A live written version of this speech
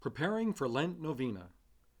Preparing for Lent Novena.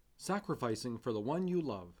 Sacrificing for the one you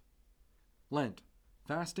love. Lent.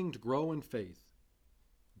 Fasting to grow in faith.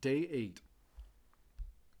 Day 8.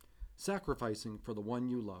 Sacrificing for the one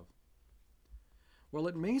you love. While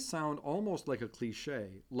it may sound almost like a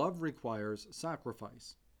cliché, love requires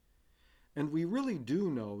sacrifice. And we really do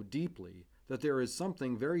know deeply that there is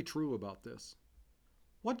something very true about this.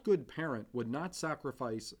 What good parent would not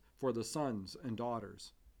sacrifice for the sons and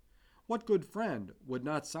daughters? What good friend would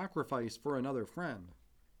not sacrifice for another friend?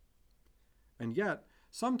 And yet,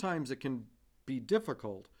 sometimes it can be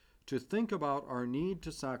difficult to think about our need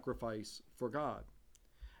to sacrifice for God.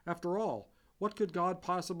 After all, what could God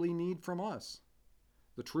possibly need from us?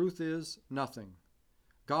 The truth is, nothing.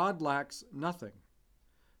 God lacks nothing.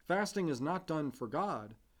 Fasting is not done for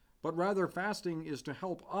God, but rather fasting is to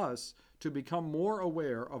help us to become more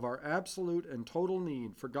aware of our absolute and total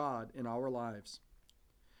need for God in our lives.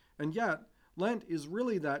 And yet, Lent is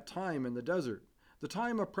really that time in the desert, the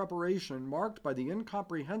time of preparation marked by the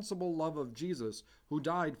incomprehensible love of Jesus who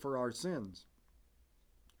died for our sins.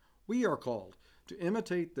 We are called to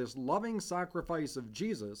imitate this loving sacrifice of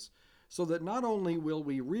Jesus so that not only will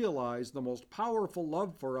we realize the most powerful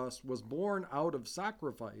love for us was born out of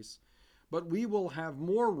sacrifice, but we will have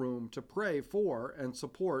more room to pray for and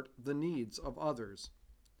support the needs of others.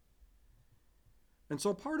 And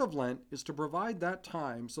so part of Lent is to provide that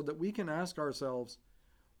time so that we can ask ourselves,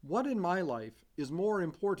 what in my life is more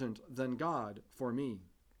important than God for me?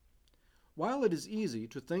 While it is easy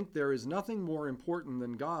to think there is nothing more important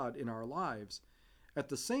than God in our lives, at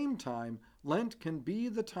the same time, Lent can be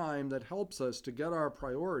the time that helps us to get our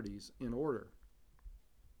priorities in order.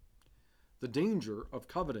 The danger of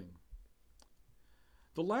coveting.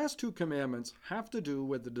 The last two commandments have to do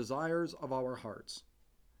with the desires of our hearts.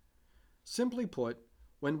 Simply put,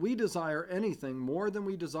 when we desire anything more than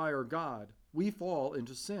we desire God, we fall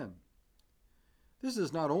into sin. This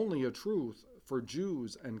is not only a truth for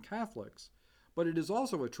Jews and Catholics, but it is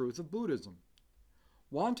also a truth of Buddhism.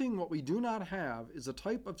 Wanting what we do not have is a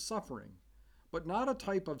type of suffering, but not a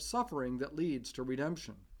type of suffering that leads to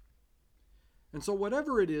redemption. And so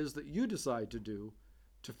whatever it is that you decide to do,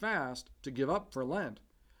 to fast, to give up for Lent,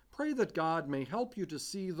 pray that God may help you to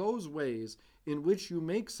see those ways in which you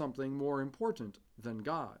make something more important than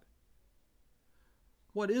God.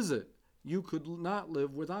 What is it you could not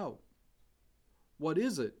live without? What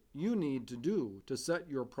is it you need to do to set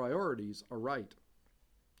your priorities aright?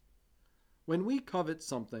 When we covet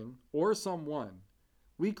something or someone,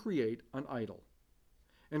 we create an idol.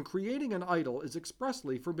 And creating an idol is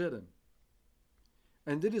expressly forbidden.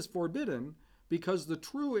 And it is forbidden because the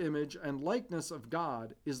true image and likeness of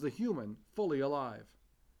God is the human fully alive.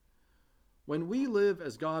 When we live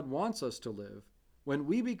as God wants us to live, when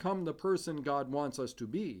we become the person God wants us to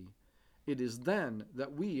be, it is then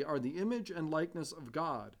that we are the image and likeness of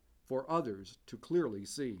God for others to clearly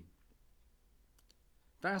see.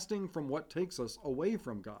 Fasting from what takes us away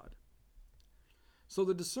from God. So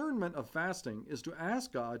the discernment of fasting is to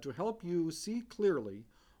ask God to help you see clearly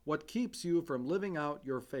what keeps you from living out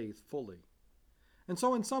your faith fully. And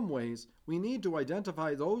so in some ways, we need to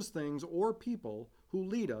identify those things or people who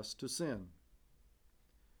lead us to sin.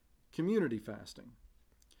 Community fasting.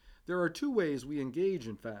 There are two ways we engage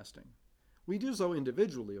in fasting. We do so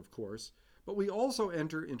individually, of course, but we also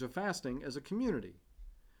enter into fasting as a community.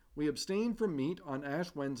 We abstain from meat on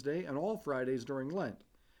Ash Wednesday and all Fridays during Lent,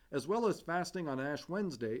 as well as fasting on Ash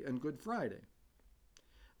Wednesday and Good Friday.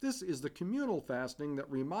 This is the communal fasting that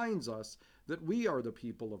reminds us that we are the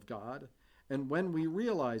people of God, and when we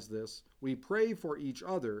realize this, we pray for each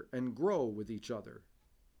other and grow with each other.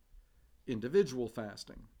 Individual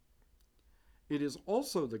fasting. It is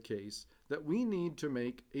also the case that we need to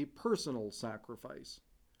make a personal sacrifice.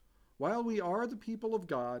 While we are the people of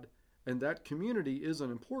God, and that community is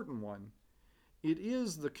an important one, it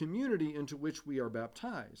is the community into which we are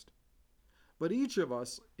baptized. But each of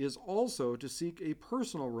us is also to seek a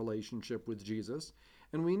personal relationship with Jesus,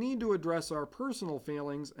 and we need to address our personal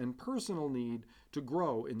failings and personal need to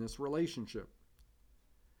grow in this relationship.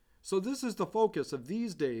 So this is the focus of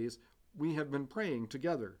these days we have been praying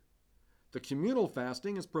together. The communal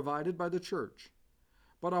fasting is provided by the church,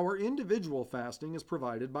 but our individual fasting is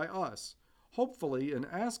provided by us, hopefully in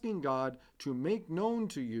asking God to make known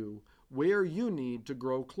to you where you need to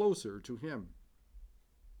grow closer to Him.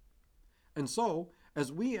 And so,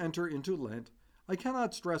 as we enter into Lent, I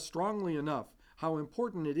cannot stress strongly enough how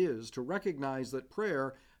important it is to recognize that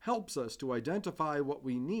prayer helps us to identify what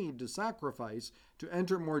we need to sacrifice to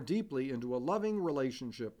enter more deeply into a loving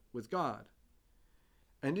relationship with God.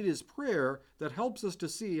 And it is prayer that helps us to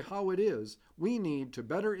see how it is we need to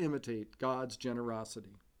better imitate God's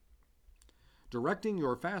generosity. directing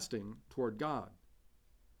your fasting toward God.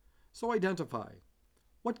 So identify,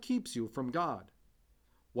 what keeps you from God?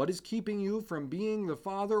 What is keeping you from being the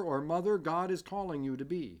father or mother God is calling you to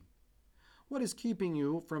be? What is keeping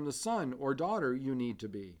you from the son or daughter you need to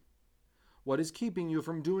be? What is keeping you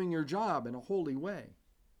from doing your job in a holy way?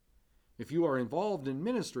 If you are involved in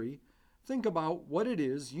ministry, think about what it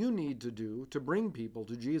is you need to do to bring people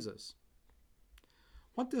to Jesus.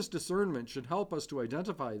 What this discernment should help us to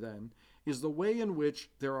identify, then, is the way in which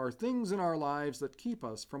there are things in our lives that keep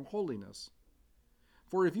us from holiness.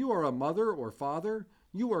 For if you are a mother or father,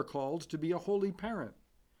 you are called to be a holy parent.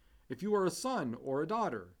 If you are a son or a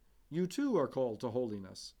daughter, you too are called to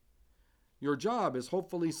holiness. Your job is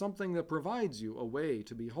hopefully something that provides you a way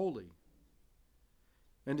to be holy.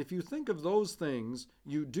 And if you think of those things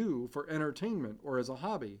you do for entertainment or as a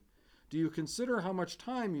hobby, do you consider how much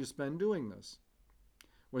time you spend doing this?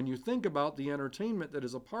 When you think about the entertainment that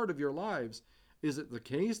is a part of your lives, is it the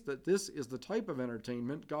case that this is the type of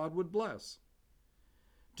entertainment God would bless?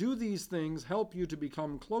 Do these things help you to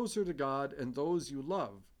become closer to God and those you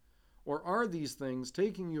love? Or are these things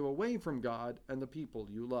taking you away from God and the people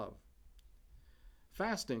you love?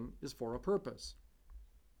 Fasting is for a purpose.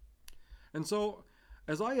 And so,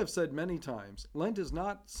 as I have said many times, Lent is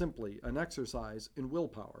not simply an exercise in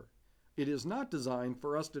willpower. It is not designed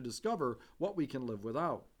for us to discover what we can live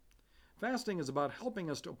without. Fasting is about helping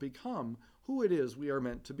us to become who it is we are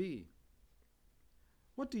meant to be.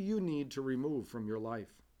 What do you need to remove from your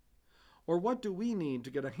life? Or what do we need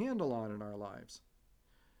to get a handle on in our lives?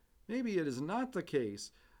 Maybe it is not the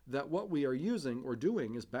case that what we are using or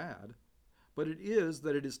doing is bad, but it is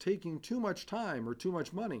that it is taking too much time or too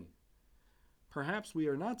much money. Perhaps we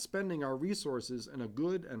are not spending our resources in a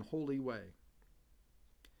good and holy way.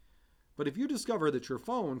 But if you discover that your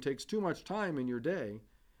phone takes too much time in your day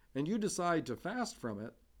and you decide to fast from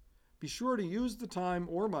it, be sure to use the time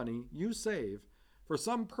or money you save for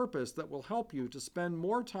some purpose that will help you to spend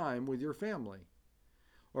more time with your family.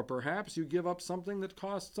 Or perhaps you give up something that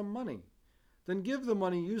costs some money. Then give the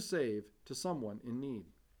money you save to someone in need.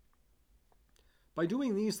 By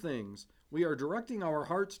doing these things, we are directing our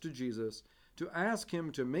hearts to Jesus to ask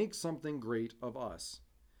him to make something great of us.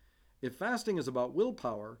 If fasting is about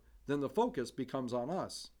willpower, then the focus becomes on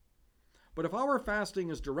us. But if our fasting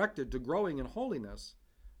is directed to growing in holiness,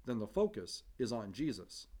 then the focus is on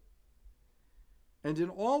Jesus. And in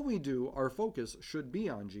all we do, our focus should be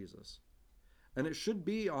on Jesus. And it should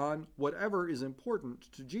be on whatever is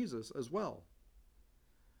important to Jesus as well.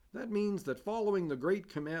 That means that following the great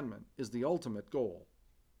commandment is the ultimate goal.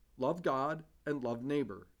 Love God and love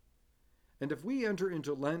neighbor. And if we enter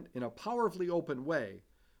into Lent in a powerfully open way,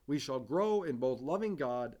 we shall grow in both loving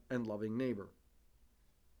God and loving neighbor.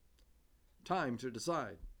 Time to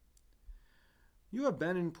decide. You have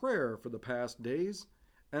been in prayer for the past days,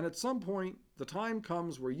 and at some point the time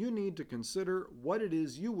comes where you need to consider what it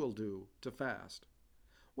is you will do to fast.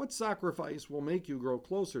 What sacrifice will make you grow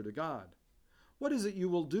closer to God? What is it you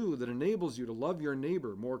will do that enables you to love your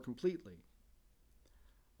neighbor more completely?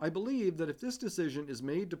 I believe that if this decision is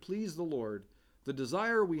made to please the Lord, the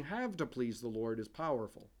desire we have to please the Lord is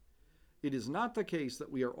powerful. It is not the case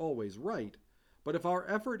that we are always right, but if our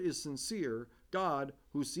effort is sincere, God,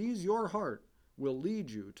 who sees your heart, will lead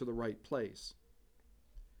you to the right place.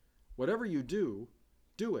 Whatever you do,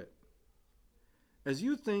 do it. As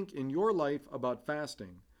you think in your life about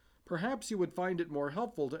fasting, perhaps you would find it more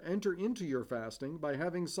helpful to enter into your fasting by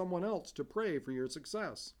having someone else to pray for your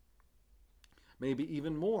success. Maybe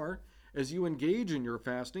even more, as you engage in your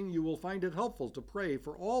fasting, you will find it helpful to pray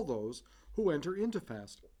for all those who enter into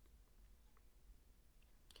fasting.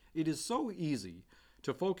 It is so easy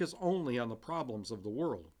to focus only on the problems of the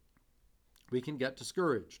world. We can get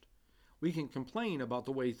discouraged. We can complain about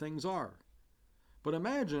the way things are. But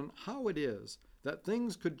imagine how it is that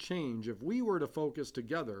things could change if we were to focus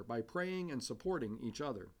together by praying and supporting each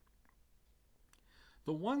other.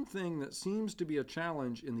 The one thing that seems to be a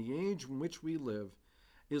challenge in the age in which we live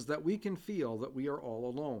is that we can feel that we are all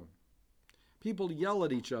alone. People yell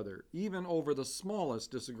at each other, even over the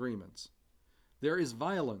smallest disagreements. There is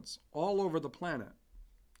violence all over the planet.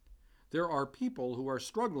 There are people who are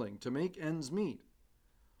struggling to make ends meet,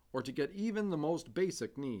 or to get even the most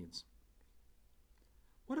basic needs.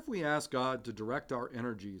 What if we ask God to direct our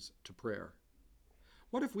energies to prayer?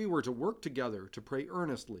 What if we were to work together to pray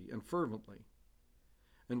earnestly and fervently?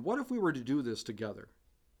 And what if we were to do this together?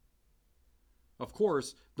 Of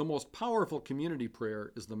course, the most powerful community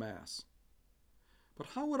prayer is the Mass. But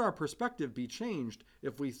how would our perspective be changed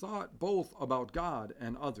if we thought both about God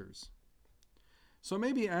and others? So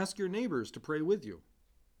maybe ask your neighbors to pray with you.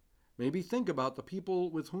 Maybe think about the people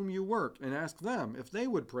with whom you work and ask them if they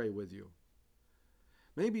would pray with you.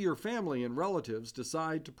 Maybe your family and relatives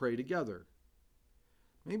decide to pray together.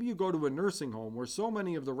 Maybe you go to a nursing home where so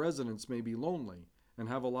many of the residents may be lonely and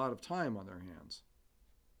have a lot of time on their hands.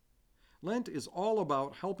 Lent is all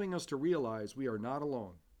about helping us to realize we are not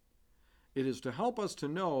alone. It is to help us to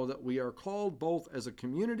know that we are called both as a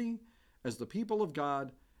community, as the people of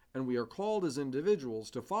God, and we are called as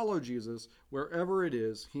individuals to follow Jesus wherever it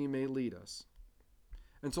is he may lead us.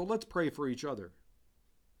 And so let's pray for each other.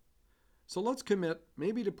 So let's commit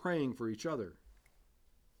maybe to praying for each other.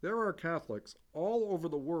 There are Catholics all over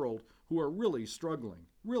the world who are really struggling,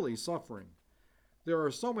 really suffering. There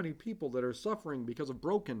are so many people that are suffering because of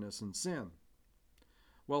brokenness and sin.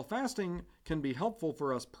 While fasting can be helpful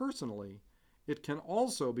for us personally, it can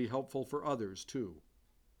also be helpful for others too.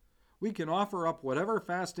 We can offer up whatever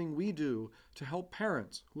fasting we do to help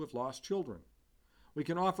parents who have lost children. We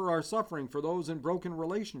can offer our suffering for those in broken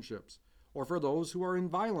relationships or for those who are in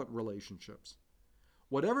violent relationships.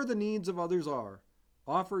 Whatever the needs of others are,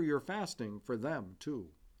 offer your fasting for them too.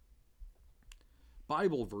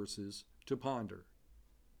 Bible verses to ponder.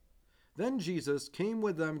 Then Jesus came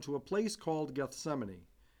with them to a place called Gethsemane,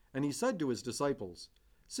 and he said to his disciples,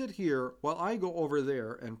 "Sit here while I go over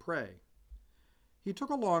there and pray." He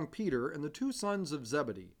took along Peter and the two sons of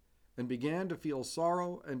Zebedee, and began to feel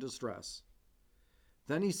sorrow and distress.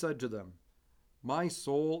 Then he said to them, "My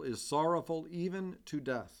soul is sorrowful even to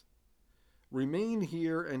death. Remain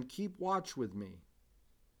here and keep watch with me."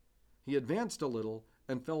 He advanced a little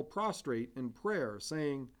and fell prostrate in prayer,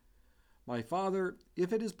 saying, "My Father,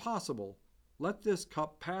 if it is possible, let this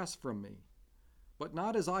cup pass from me, but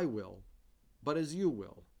not as I will, but as you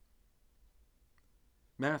will."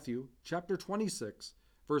 Matthew chapter 26,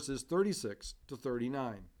 verses 36 to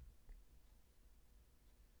 39.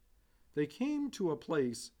 Then they came to a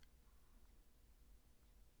place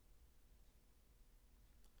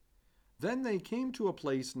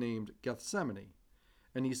named Gethsemane,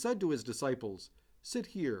 and he said to his disciples, "Sit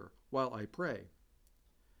here while I pray."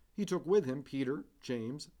 He took with him Peter,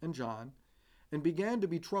 James, and John, and began to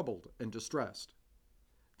be troubled and distressed.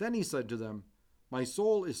 Then he said to them, "My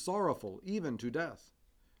soul is sorrowful even to death.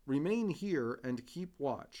 Remain here and keep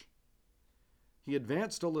watch." He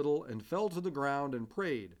advanced a little and fell to the ground and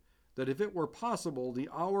prayed that if it were possible the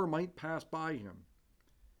hour might pass by him.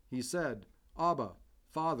 He said, "Abba,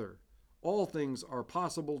 Father, all things are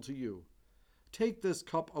possible to you. Take this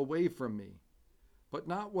cup away from me, but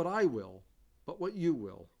not what I will, but what you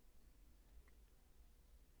will."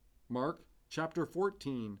 Mark chapter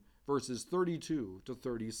 14, verses 32 to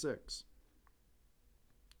 36.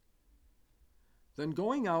 Then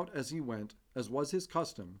going out as he went, as was his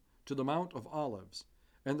custom, to the Mount of Olives,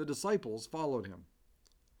 and the disciples followed him.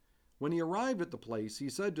 When he arrived at the place, he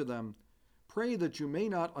said to them, "Pray that you may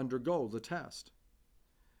not undergo the test."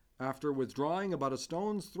 After withdrawing about a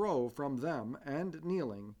stone's throw from them and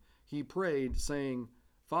kneeling, he prayed, saying,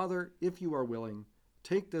 "Father, if you are willing,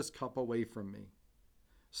 take this cup away from me.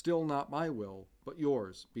 Still not my will, but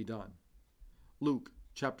yours be done." Luke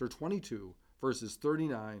chapter 22, verses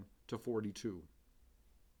 39 to 42.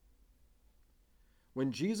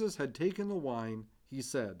 When Jesus had taken the wine, he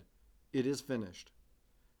said, "It is finished."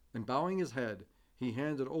 And bowing his head, he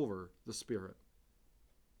handed over the Spirit.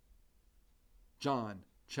 John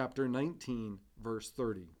chapter 19, verse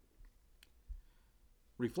 30.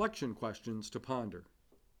 Reflection questions to ponder.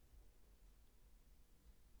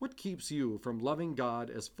 What keeps you from loving God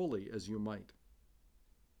as fully as you might?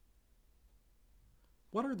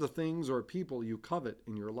 What are the things or people you covet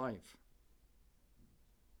in your life?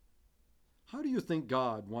 How do you think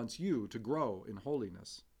God wants you to grow in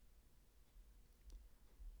holiness?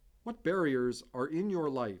 What barriers are in your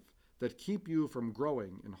life that keep you from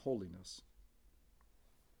growing in holiness?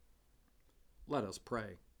 Let us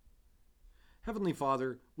pray. Heavenly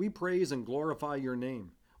Father, we praise and glorify your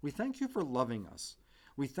name. We thank you for loving us.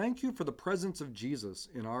 We thank you for the presence of Jesus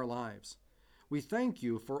in our lives. We thank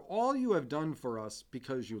you for all you have done for us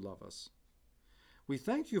because you love us. We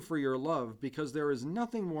thank you for your love because there is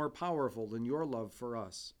nothing more powerful than your love for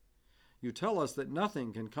us. You tell us that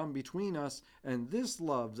nothing can come between us and this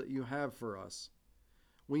love that you have for us.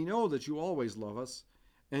 We know that you always love us,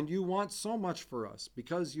 and you want so much for us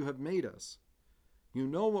because you have made us. You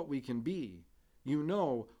know what we can be. You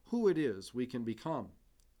know who it is we can become.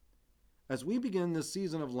 As we begin this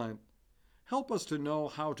season of Lent, help us to know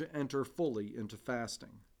how to enter fully into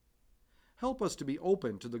fasting. Help us to be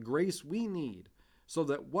open to the grace we need so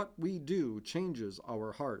that what we do changes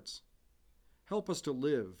our hearts. Help us to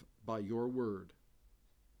live by your word.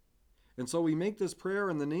 And so we make this prayer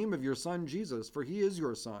in the name of your Son, Jesus, for he is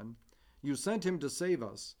your Son, You sent him to save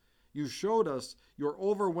us. You showed us your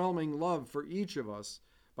overwhelming love for each of us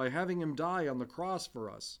by having him die on the cross for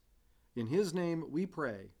us. In his name we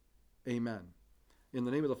pray. Amen. In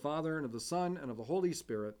the name of the Father, and of the Son, and of the Holy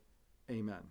Spirit. Amen.